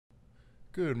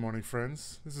Good morning,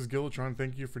 friends. This is Gillatron.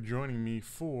 Thank you for joining me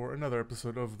for another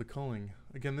episode of The Culling.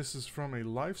 Again, this is from a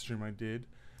live stream I did.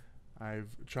 I've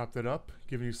chopped it up,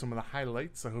 given you some of the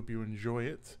highlights. I hope you enjoy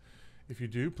it. If you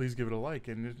do, please give it a like.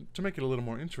 And to make it a little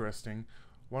more interesting,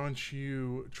 why don't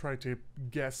you try to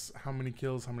guess how many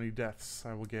kills, how many deaths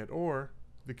I will get, or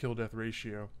the kill-death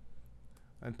ratio.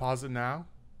 And pause it now.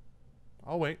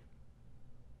 I'll wait.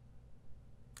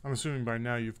 I'm assuming by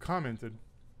now you've commented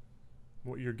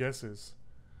what your guess is.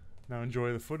 Now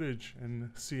enjoy the footage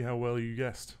and see how well you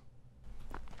guessed.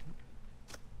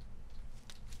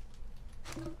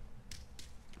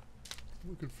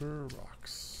 Looking for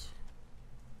rocks.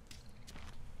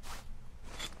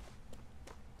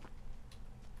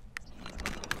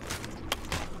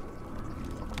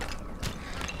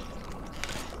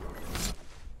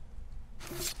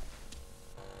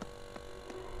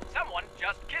 Someone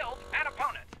just killed an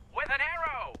opponent with an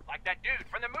arrow, like that dude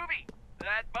from the movie,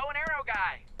 that bow and arrow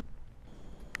guy.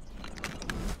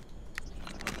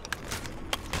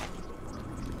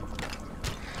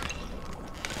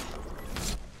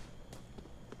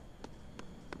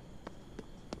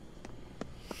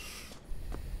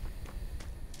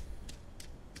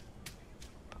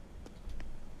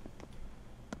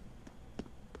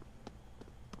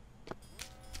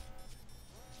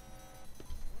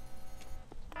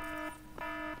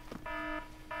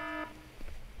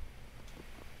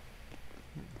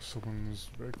 Someone's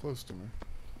very close to me.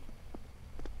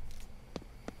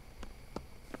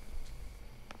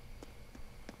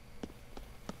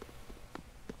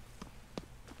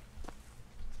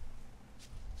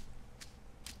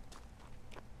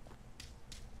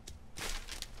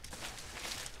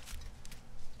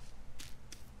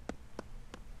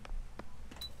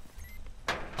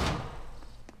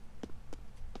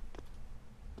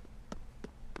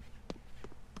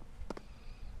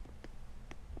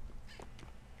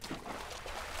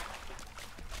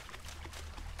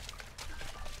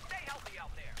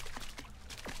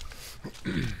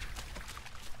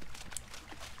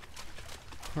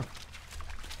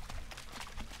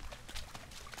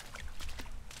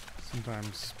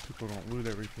 Sometimes people don't loot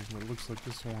everything, but it looks like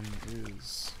this one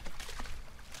is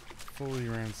fully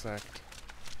ransacked.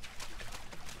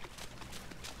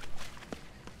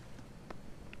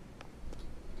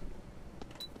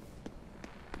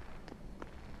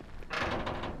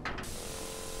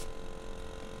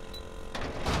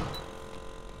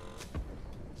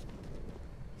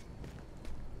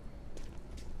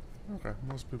 Okay,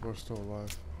 most people are still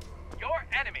alive. Your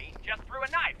enemy just threw a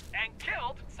knife and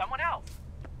killed someone else.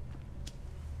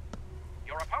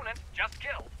 Your opponent just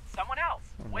killed someone else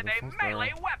with a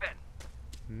melee weapon.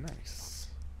 Nice.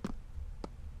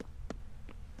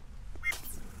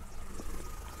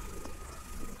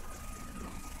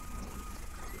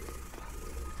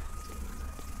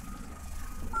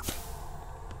 I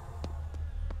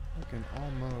can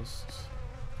almost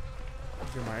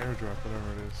get my airdrop,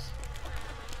 whatever it is.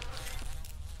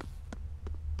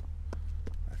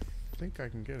 I think I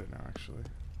can get it now, actually.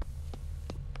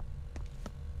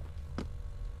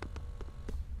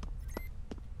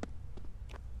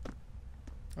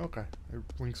 Okay,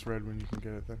 it blinks red when you can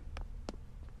get it then.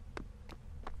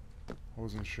 I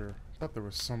wasn't sure. I thought there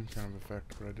was some kind of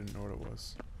effect, but I didn't know what it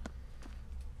was.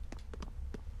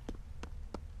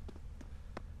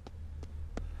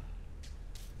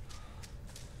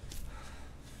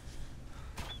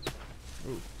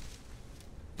 Ooh.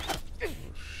 Oh,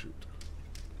 shoot.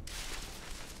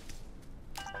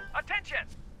 Attention!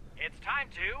 It's time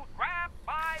to grab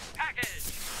my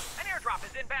package. An airdrop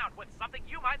is inbound with something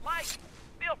you might like.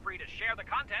 Feel free to share the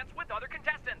contents with other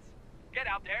contestants. Get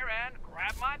out there and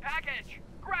grab my package.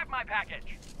 Grab my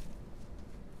package.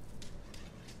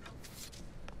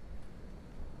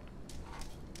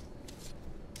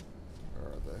 Where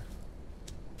are they?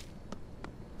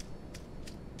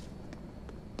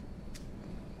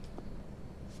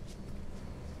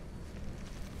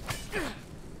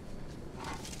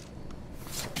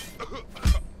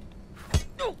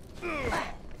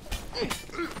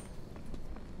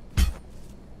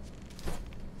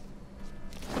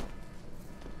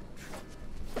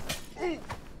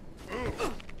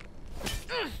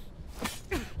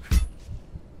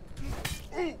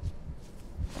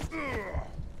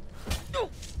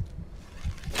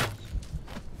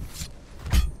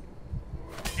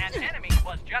 An enemy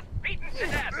was just beaten to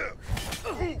death.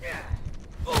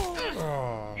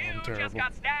 Oh, You I'm terrible. just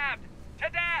got stabbed to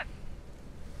death.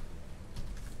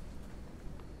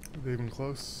 Are they even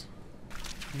close?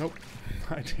 Nope.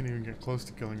 I didn't even get close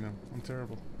to killing them. I'm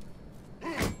terrible.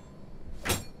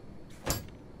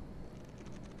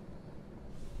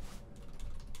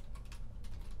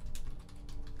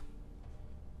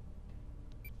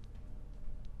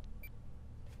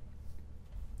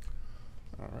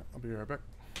 I'll be right back.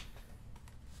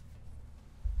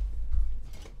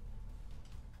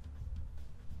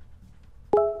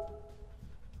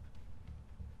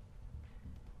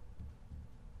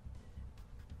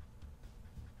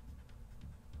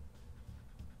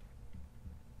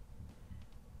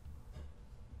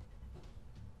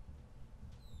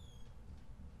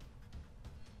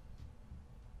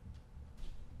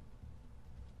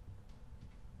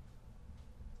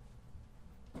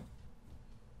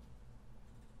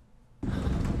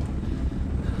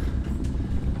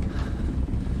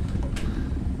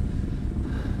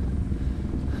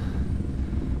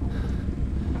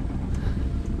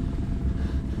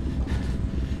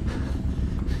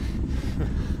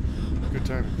 Good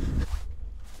timing.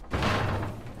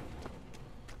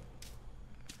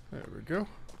 There we go.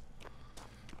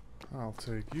 I'll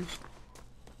take you.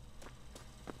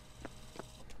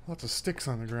 Lots of sticks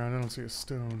on the ground. I don't see a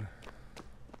stone.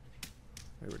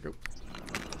 There we go.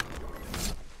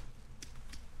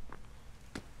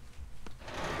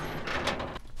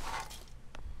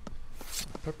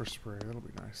 Pepper spray, that'll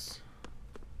be nice.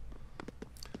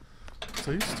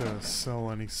 So I used to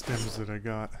sell any stems that I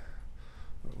got.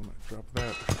 Oh, I might drop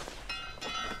that.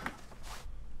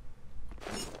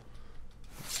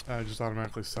 I just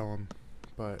automatically sell them,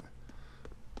 but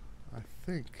I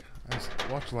think I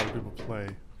watch a lot of people play,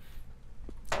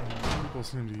 and people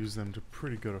seem to use them to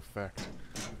pretty good effect.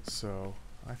 So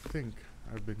I think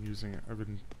I've been using it. I've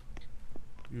been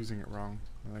using it wrong,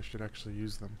 and I should actually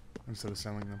use them instead of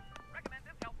selling them. Recommend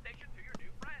this help station to your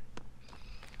new friends.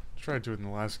 Tried to in the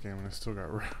last game, and I still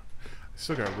got wrecked.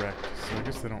 So I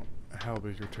guess they don't help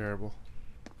if you're terrible.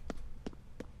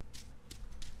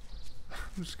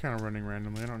 I'm just kind of running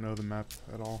randomly. I don't know the map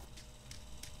at all.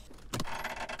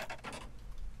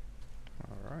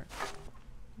 Alright.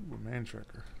 Ooh, a man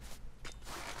tracker.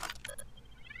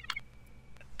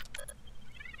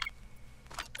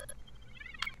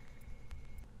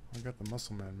 I got the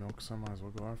muscle man milk, so I might as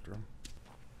well go after him.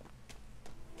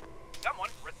 Someone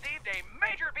received a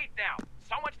major beatdown,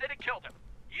 so much that it killed him.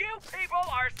 You people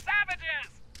are savages!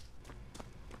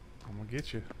 I'm gonna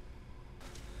get you.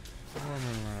 Oh, I'm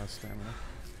running out of stamina.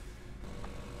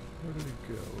 Where did he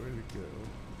go? Where did he go?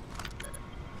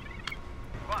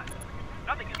 But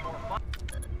nothing is more fun.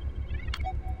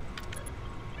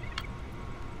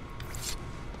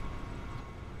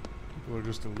 People are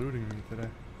just eluding me today.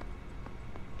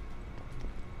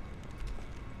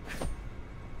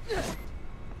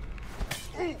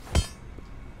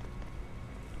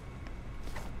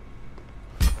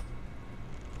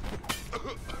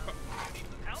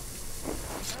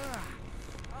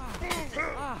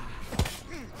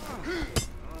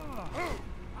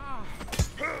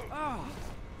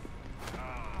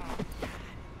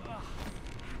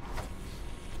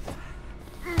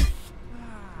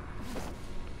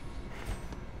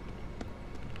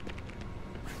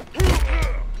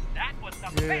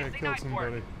 Yeah, I killed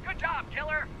somebody. Good job,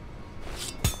 killer. I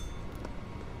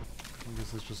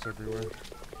guess it's just everywhere.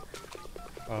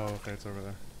 Oh, okay, it's over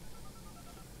there.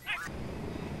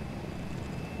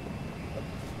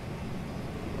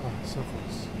 Oh, so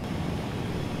close.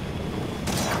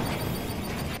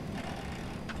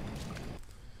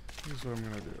 Here's what I'm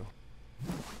gonna do.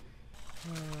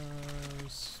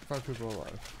 There's 5 people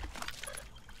alive.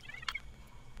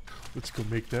 Let's go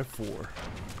make that 4.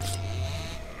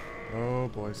 Oh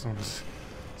boy, someone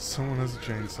has a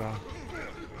chainsaw.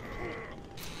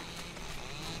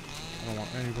 I don't want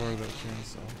any part of that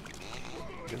chainsaw.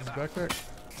 Get his backpack.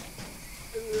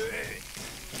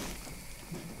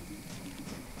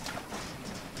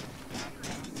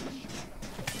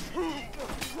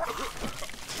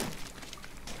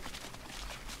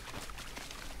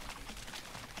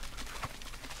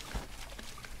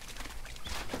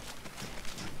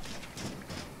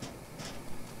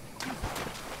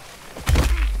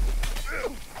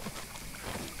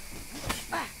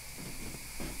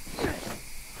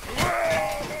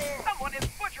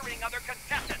 Other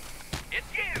contestants. It's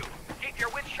you! Keep your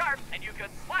wits sharp and you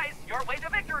could slice your way to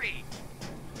victory!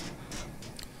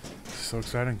 So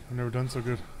exciting. I've never done so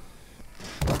good.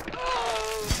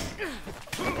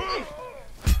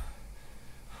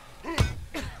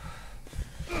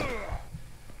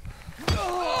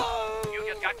 You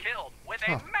just got killed with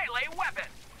a melee weapon!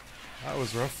 That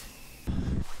was rough.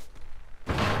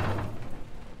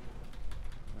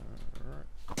 Alright.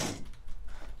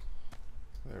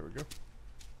 There we go.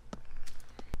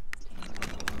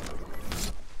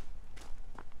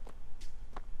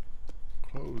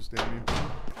 Close, damn you.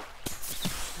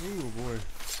 Ooh, boy.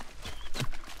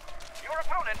 Your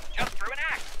opponent just threw an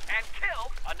axe and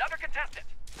killed another contestant.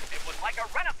 It was like a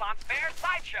Renaissance fair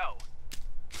sideshow.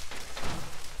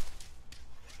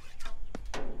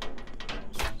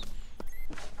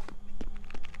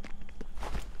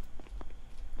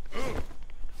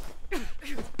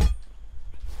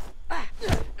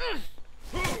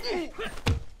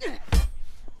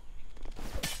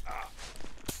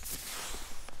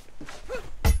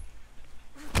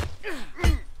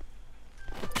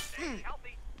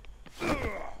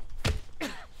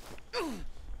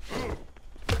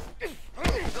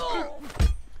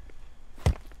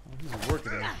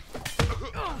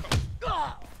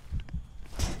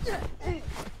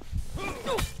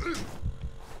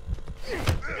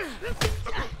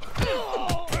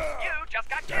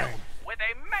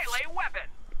 melee weapon.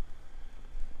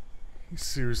 He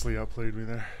seriously outplayed me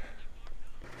there.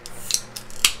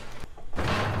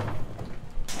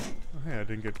 Oh, hey, I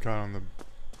didn't get caught on the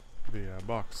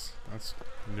box. That's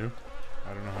new.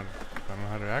 I don't know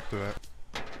how to act to that.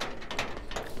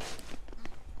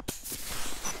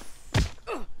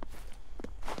 Are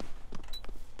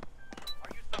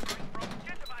you suffering from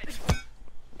gingivitis?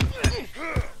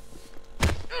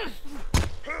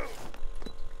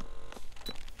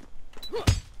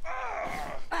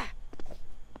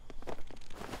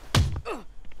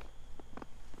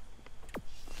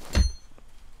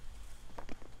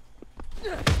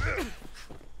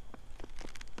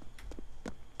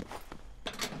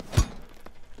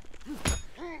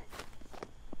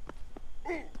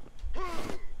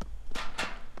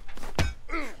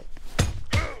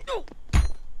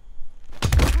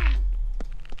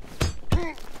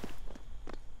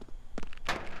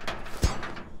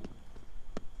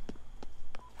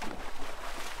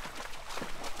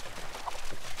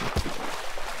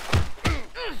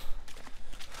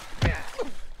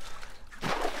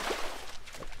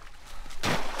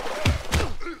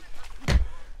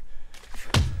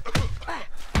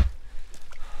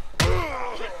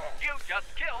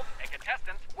 Just killed a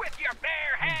contestant with your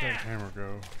bare Where'd that hands. hammer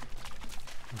go?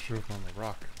 I'll show up on the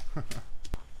rock.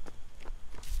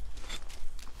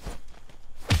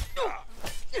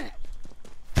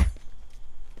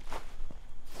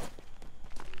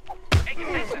 A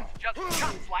contestant just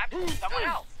chop slapped someone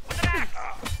else with an axe.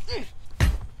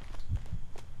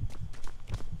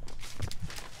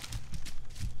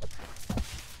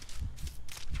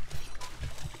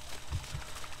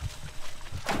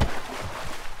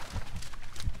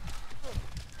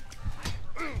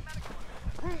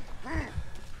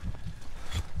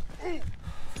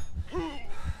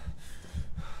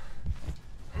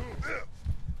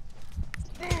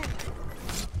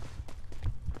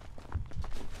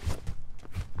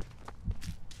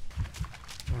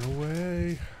 Run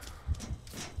away.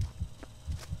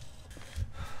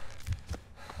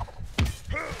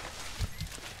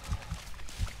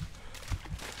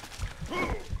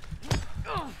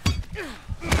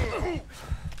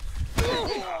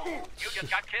 You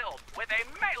just got killed with a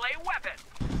melee weapon.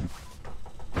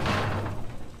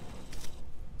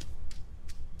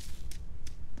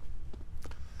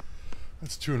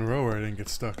 That's 2 in a row where I didn't get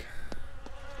stuck.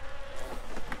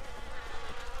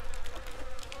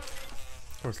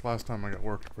 Of course, last time I got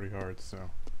worked pretty hard, so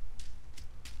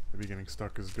maybe getting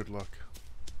stuck is good luck.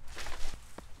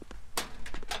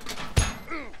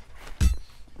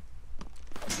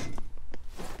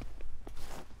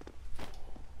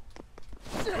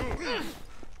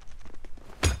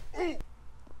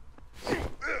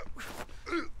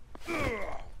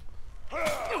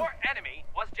 Your enemy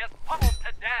was just pummeled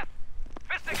to death.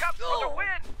 Fisticuffs for the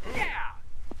win. Yeah.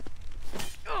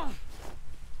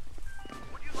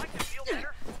 Would you like to feel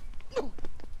better?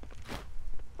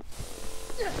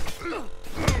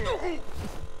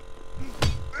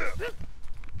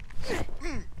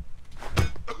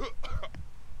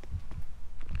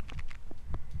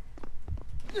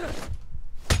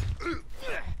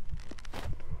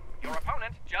 Your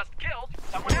opponent just killed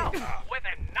someone else with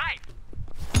a knife.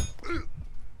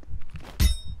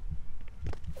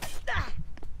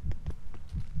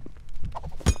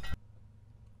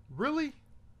 Really?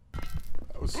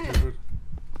 That was stupid.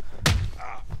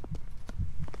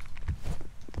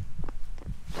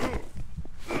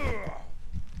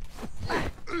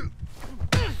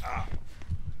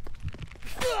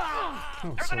 That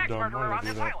was There's so an dumb. ex-murderer Why on did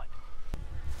I this do that? island.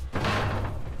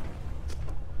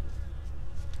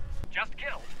 Just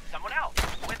killed someone else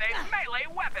with a melee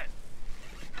weapon.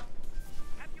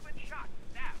 Have you been shot,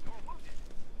 stabbed, or wounded?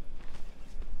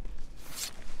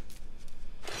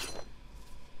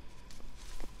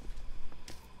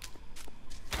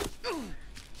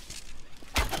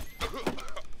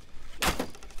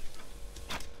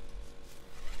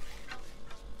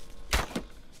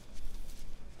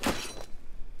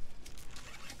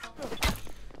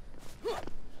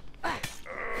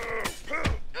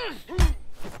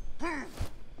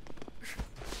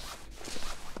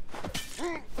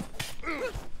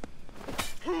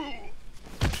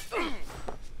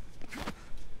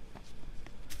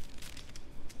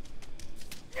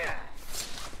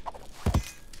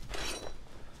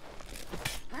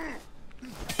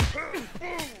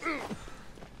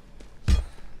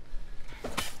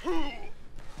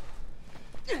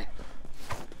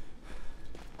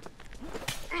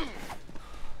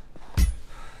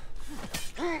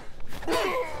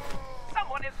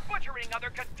 Someone is butchering other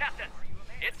contestants.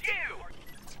 It's you.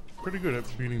 Pretty good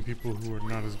at beating people who are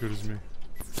not as good as me.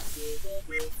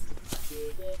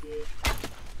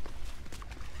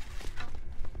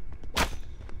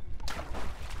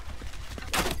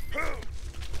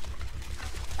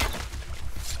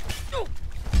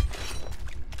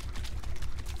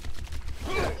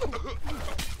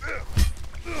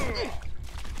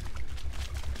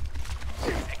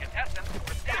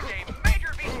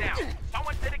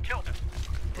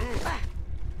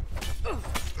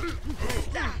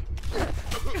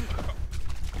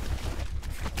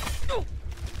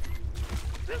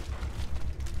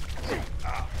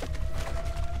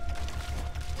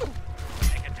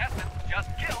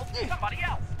 Somebody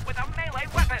else with a melee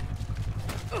weapon!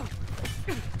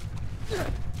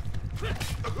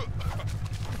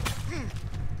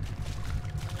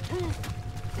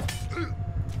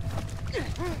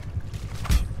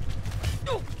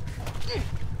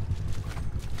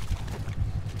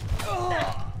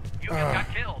 You just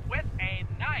got killed with a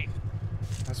knife!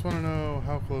 I just want to know,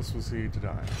 how close was he to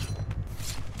dying?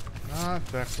 Not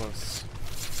that close.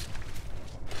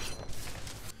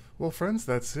 Well, friends,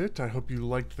 that's it. I hope you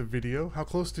liked the video. How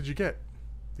close did you get?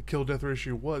 The kill-death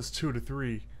ratio was 2 to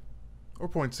 3. Or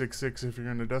 0.66 if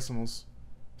you're into decimals.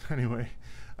 Anyway,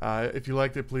 if you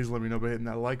liked it, please let me know by hitting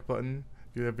that like button.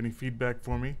 If you have any feedback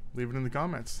for me, leave it in the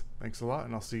comments. Thanks a lot,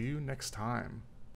 and I'll see you next time.